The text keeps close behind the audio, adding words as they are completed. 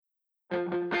You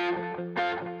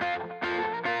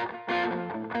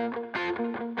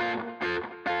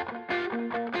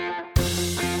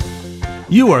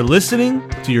are listening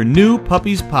to your New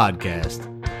Puppies Podcast,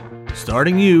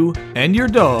 starting you and your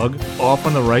dog off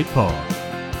on the right paw.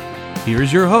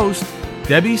 Here's your host,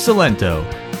 Debbie Salento.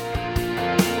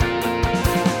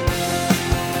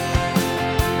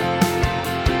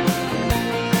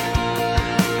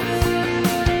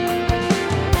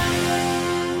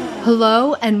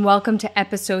 Hello and welcome to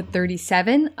episode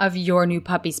 37 of Your New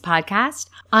Puppies Podcast.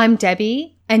 I'm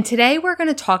Debbie, and today we're going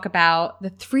to talk about the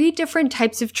 3 different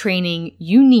types of training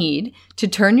you need to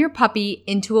turn your puppy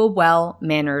into a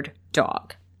well-mannered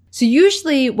dog. So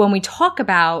usually when we talk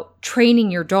about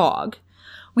training your dog,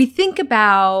 we think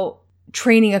about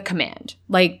training a command,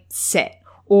 like sit,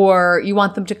 or you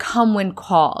want them to come when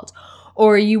called,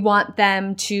 or you want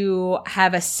them to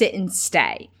have a sit and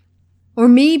stay. Or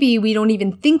maybe we don't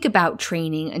even think about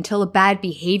training until a bad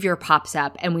behavior pops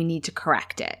up and we need to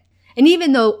correct it. And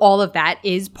even though all of that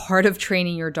is part of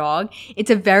training your dog,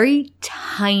 it's a very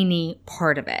tiny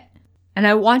part of it. And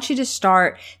I want you to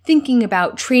start thinking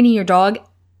about training your dog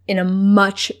in a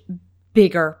much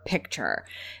bigger picture,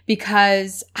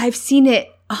 because I've seen it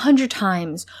 100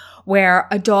 times where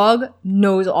a dog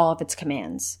knows all of its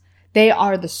commands. They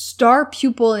are the star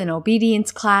pupil in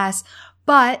obedience class,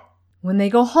 but when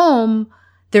they go home,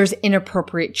 there's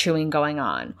inappropriate chewing going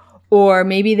on. Or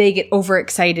maybe they get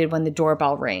overexcited when the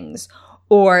doorbell rings.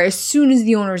 Or as soon as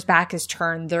the owner's back is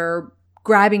turned, they're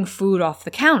grabbing food off the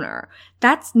counter.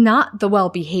 That's not the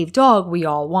well-behaved dog we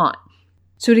all want.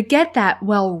 So to get that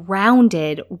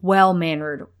well-rounded,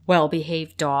 well-mannered,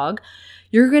 well-behaved dog,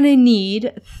 you're going to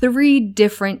need 3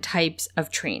 different types of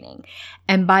training.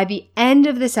 And by the end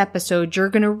of this episode, you're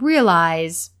going to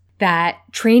realize that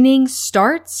training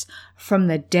starts from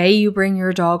the day you bring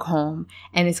your dog home,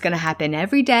 and it's going to happen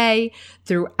every day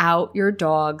throughout your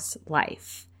dog's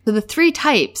life. So the 3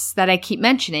 types that I keep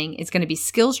mentioning is going to be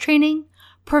skills training,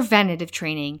 preventative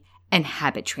training, and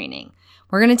habit training.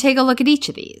 We're going to take a look at each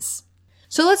of these.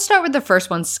 So let's start with the first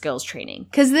one, skills training,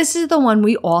 because this is the one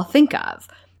we all think of.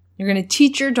 You're going to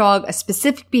teach your dog a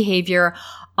specific behavior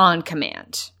on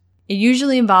command. It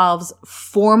usually involves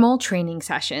formal training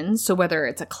sessions. So whether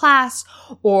it's a class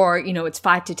or, it's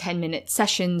 5 to 10 minute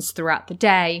sessions throughout the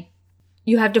day,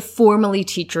 you have to formally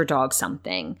teach your dog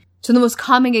something. So the most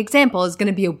common example is going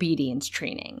to be obedience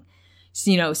training.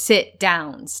 So, sit,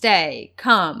 down, stay,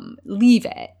 come, leave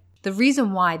it. The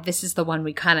reason why this is the one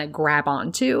we kind of grab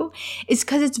onto is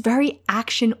because it's very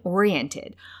action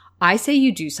oriented. I say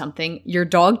you do something, your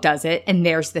dog does it, and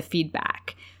there's the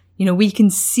feedback. We can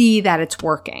see that it's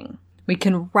working. We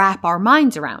can wrap our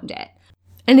minds around it.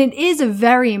 And it is a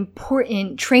very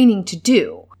important training to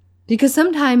do, because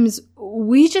sometimes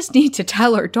we just need to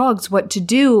tell our dogs what to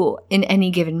do in any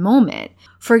given moment.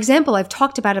 For example, I've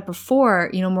talked about it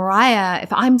before, Mariah,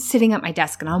 if I'm sitting at my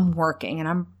desk and I'm working and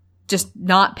I'm just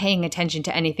not paying attention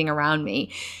to anything around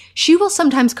me, she will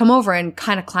sometimes come over and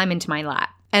kind of climb into my lap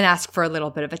and ask for a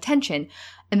little bit of attention.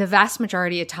 And the vast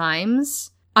majority of times,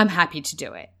 I'm happy to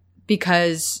do it,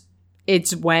 because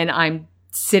it's when I'm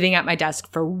sitting at my desk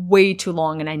for way too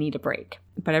long and I need a break.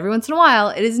 But every once in a while,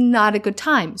 it is not a good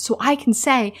time. So I can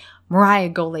say, Mariah,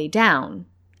 go lay down.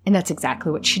 And that's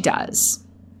exactly what she does.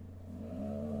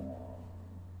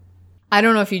 I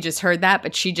don't know if you just heard that,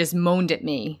 but she just moaned at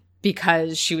me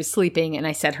because she was sleeping and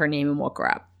I said her name and woke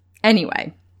her up.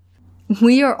 Anyway,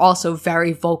 we are also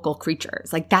very vocal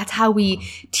creatures. Like, that's how we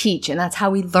teach and that's how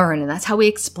we learn and that's how we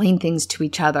explain things to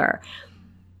each other.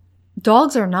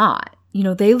 Dogs are not.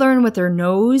 They learn with their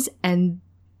nose and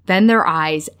then their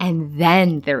eyes and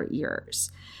then their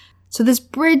ears. So this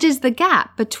bridges the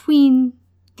gap between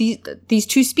these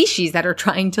 2 species that are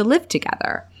trying to live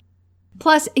together.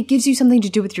 Plus, it gives you something to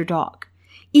do with your dog.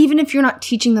 Even if you're not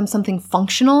teaching them something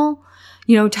functional,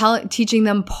 teaching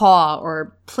them paw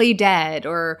or play dead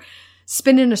or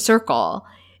spin in a circle,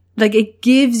 like, it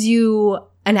gives you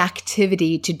an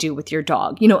activity to do with your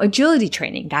dog. Agility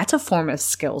training, that's a form of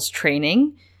skills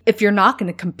training. If you're not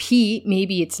going to compete,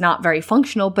 maybe it's not very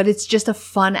functional, but it's just a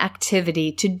fun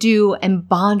activity to do and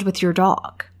bond with your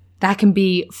dog. That can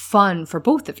be fun for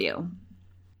both of you.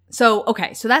 So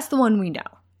that's the one we know.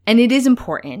 And it is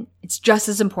important. It's just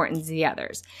as important as the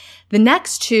others. The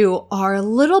next 2 are a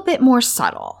little bit more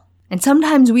subtle. And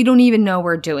sometimes we don't even know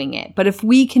we're doing it. But if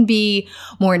we can be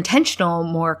more intentional,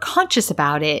 more conscious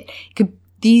about it,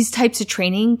 these types of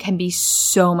training can be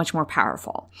so much more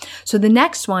powerful. So the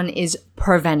next one is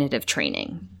preventative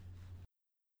training.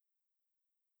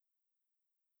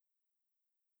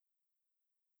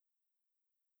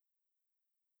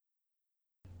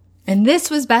 And this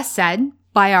was best said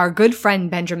by our good friend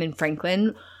Benjamin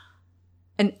Franklin,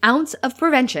 an ounce of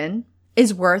prevention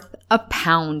is worth a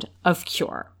pound of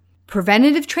cure.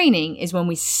 Preventative training is when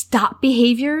we stop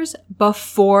behaviors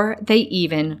before they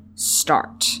even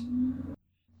start.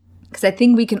 Because I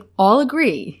think we can all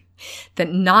agree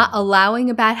that not allowing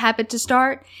a bad habit to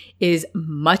start is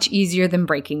much easier than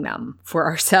breaking them for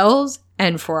ourselves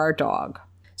and for our dog.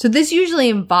 So this usually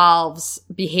involves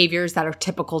behaviors that are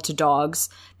typical to dogs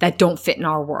that don't fit in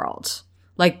our world,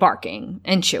 like barking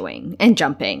and chewing and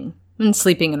jumping and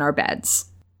sleeping in our beds.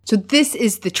 So this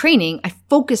is the training I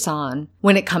focus on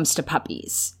when it comes to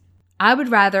puppies. I would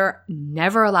rather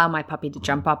never allow my puppy to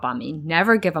jump up on me,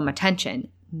 never give them attention,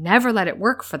 never let it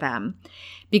work for them,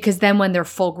 because then when they're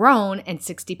full grown and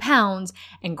 60 pounds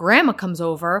and grandma comes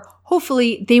over,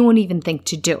 hopefully they won't even think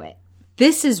to do it.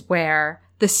 This is where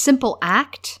the simple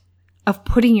act of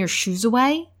putting your shoes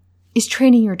away is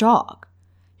training your dog.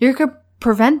 You're going to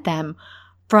prevent them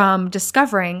from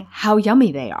discovering how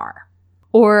yummy they are.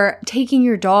 Or taking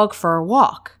your dog for a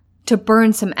walk to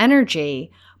burn some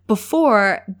energy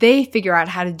before they figure out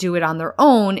how to do it on their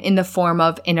own in the form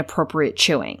of inappropriate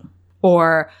chewing.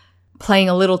 Or playing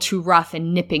a little too rough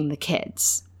and nipping the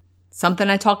kids. Something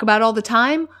I talk about all the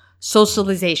time,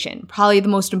 socialization. Probably the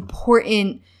most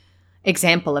important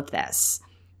example of this.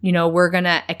 We're going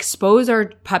to expose our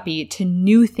puppy to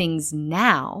new things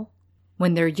now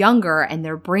when they're younger and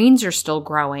their brains are still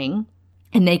growing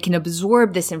and they can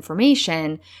absorb this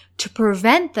information to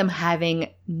prevent them having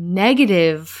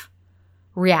negative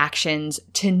reactions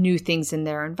to new things in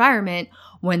their environment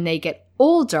when they get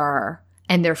older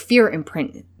and their fear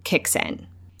imprint kicks in.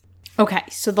 Okay,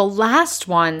 so the last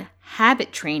one,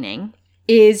 habit training,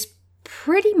 is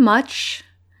pretty much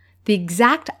the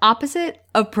exact opposite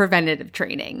of preventative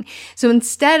training. So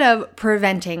instead of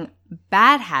preventing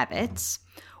bad habits,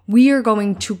 we are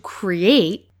going to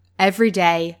create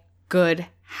everyday good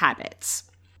habits.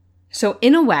 So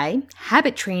in a way,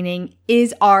 habit training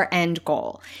is our end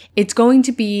goal. It's going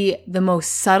to be the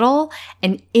most subtle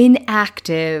and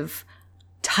inactive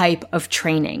type of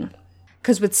training.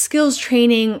 Because with skills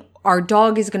training, our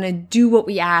dog is going to do what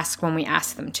we ask when we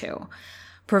ask them to.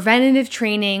 Preventative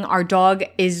training, our dog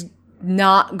is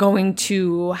not going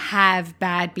to have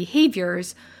bad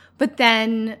behaviors, but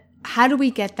then how do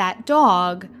we get that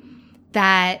dog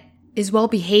that is well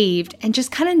behaved and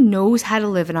just kind of knows how to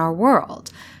live in our world?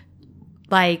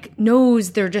 Like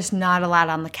knows they're just not allowed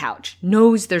on the couch,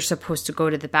 knows they're supposed to go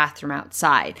to the bathroom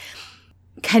outside,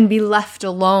 can be left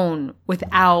alone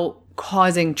without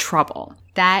causing trouble.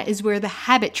 That is where the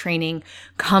habit training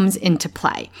comes into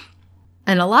play.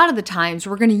 And a lot of the times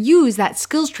we're going to use that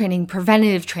skills training,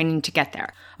 preventative training to get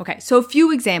there. Okay, so a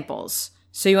few examples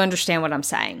so you understand what I'm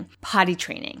saying. Potty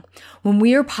training. When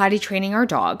we are potty training our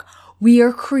dog, we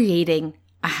are creating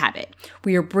a habit.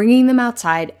 We are bringing them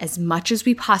outside as much as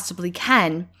we possibly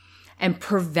can and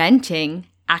preventing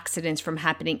accidents from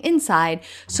happening inside.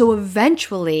 So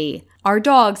eventually our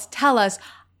dogs tell us,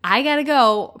 I gotta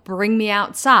go, bring me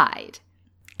outside.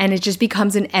 And it just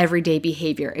becomes an everyday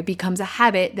behavior. It becomes a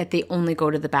habit that they only go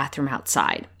to the bathroom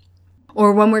outside.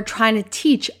 Or when we're trying to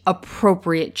teach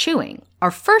appropriate chewing,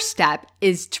 our first step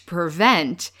is to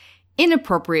prevent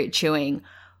inappropriate chewing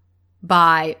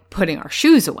by putting our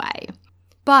shoes away.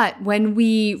 But when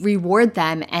we reward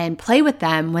them and play with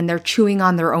them when they're chewing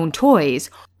on their own toys,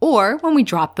 or when we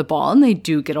drop the ball and they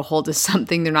do get a hold of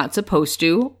something they're not supposed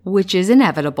to, which is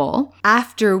inevitable,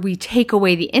 after we take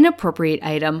away the inappropriate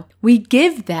item, we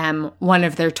give them one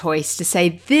of their toys to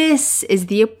say, this is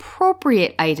the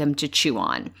appropriate item to chew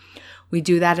on. We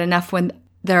do that enough when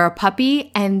they're a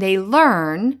puppy and they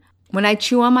learn, when I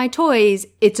chew on my toys,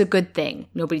 it's a good thing.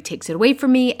 Nobody takes it away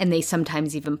from me, and they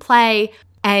sometimes even play.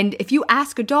 And if you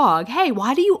ask a dog, hey,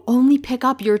 why do you only pick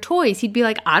up your toys? He'd be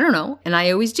like, I don't know. And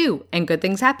I always do. And good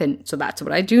things happen. So that's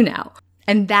what I do now.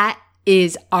 And that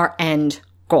is our end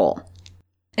goal.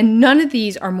 And none of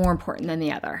these are more important than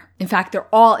the other. In fact,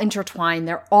 they're all intertwined.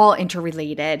 They're all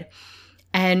interrelated.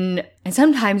 And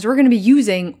sometimes we're going to be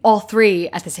using all three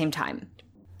at the same time.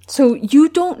 So you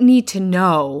don't need to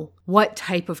know what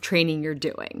type of training you're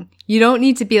doing. You don't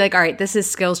need to be like, all right, this is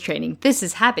skills training. This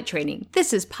is habit training.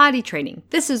 This is potty training.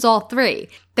 This is all three.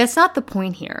 That's not the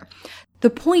point here. The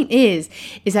point is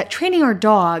that training our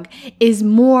dog is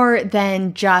more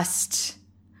than just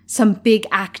some big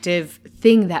active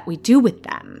thing that we do with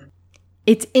them.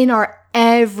 It's in our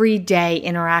everyday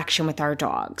interaction with our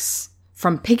dogs.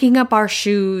 From picking up our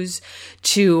shoes,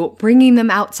 to bringing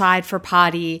them outside for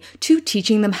potty, to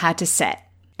teaching them how to sit.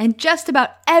 And just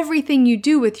about everything you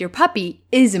do with your puppy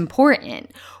is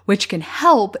important, which can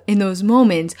help in those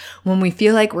moments when we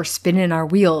feel like we're spinning our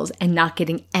wheels and not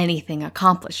getting anything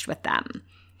accomplished with them.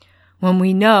 When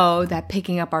we know that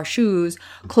picking up our shoes,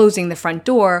 closing the front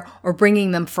door, or bringing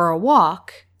them for a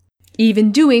walk,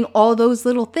 even doing all those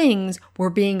little things, we're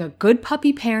being a good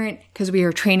puppy parent because we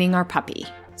are training our puppy.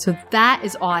 So that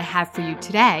is all I have for you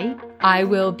today. I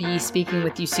will be speaking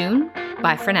with you soon.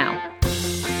 Bye for now.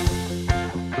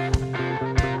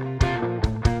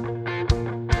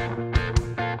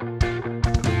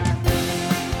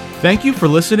 Thank you for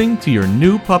listening to your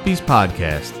New Puppies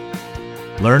podcast.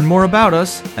 Learn more about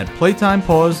us at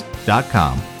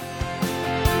playtimepaws.com.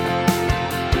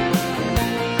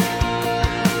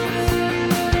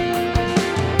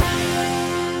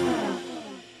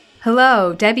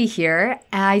 Hello, Debbie here.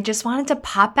 I just wanted to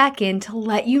pop back in to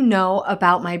let you know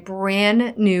about my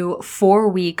brand new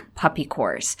 4-week puppy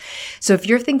course. So if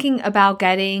you're thinking about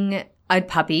getting a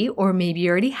puppy, or maybe you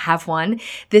already have one,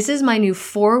 this is my new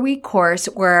 4-week course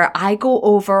where I go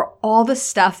over all the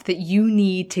stuff that you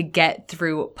need to get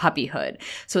through puppyhood.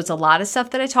 So it's a lot of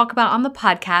stuff that I talk about on the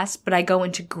podcast, but I go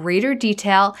into greater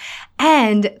detail,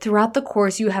 and throughout the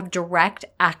course, you have direct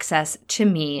access to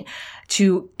me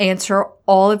to answer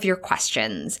all of your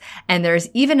questions. And there's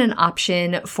even an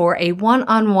option for a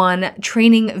one-on-one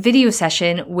training video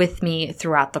session with me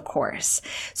throughout the course.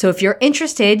 So if you're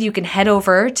interested, you can head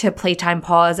over to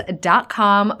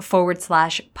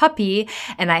playtimepaws.com/puppy,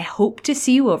 and I hope to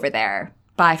see you over there.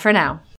 Bye for now.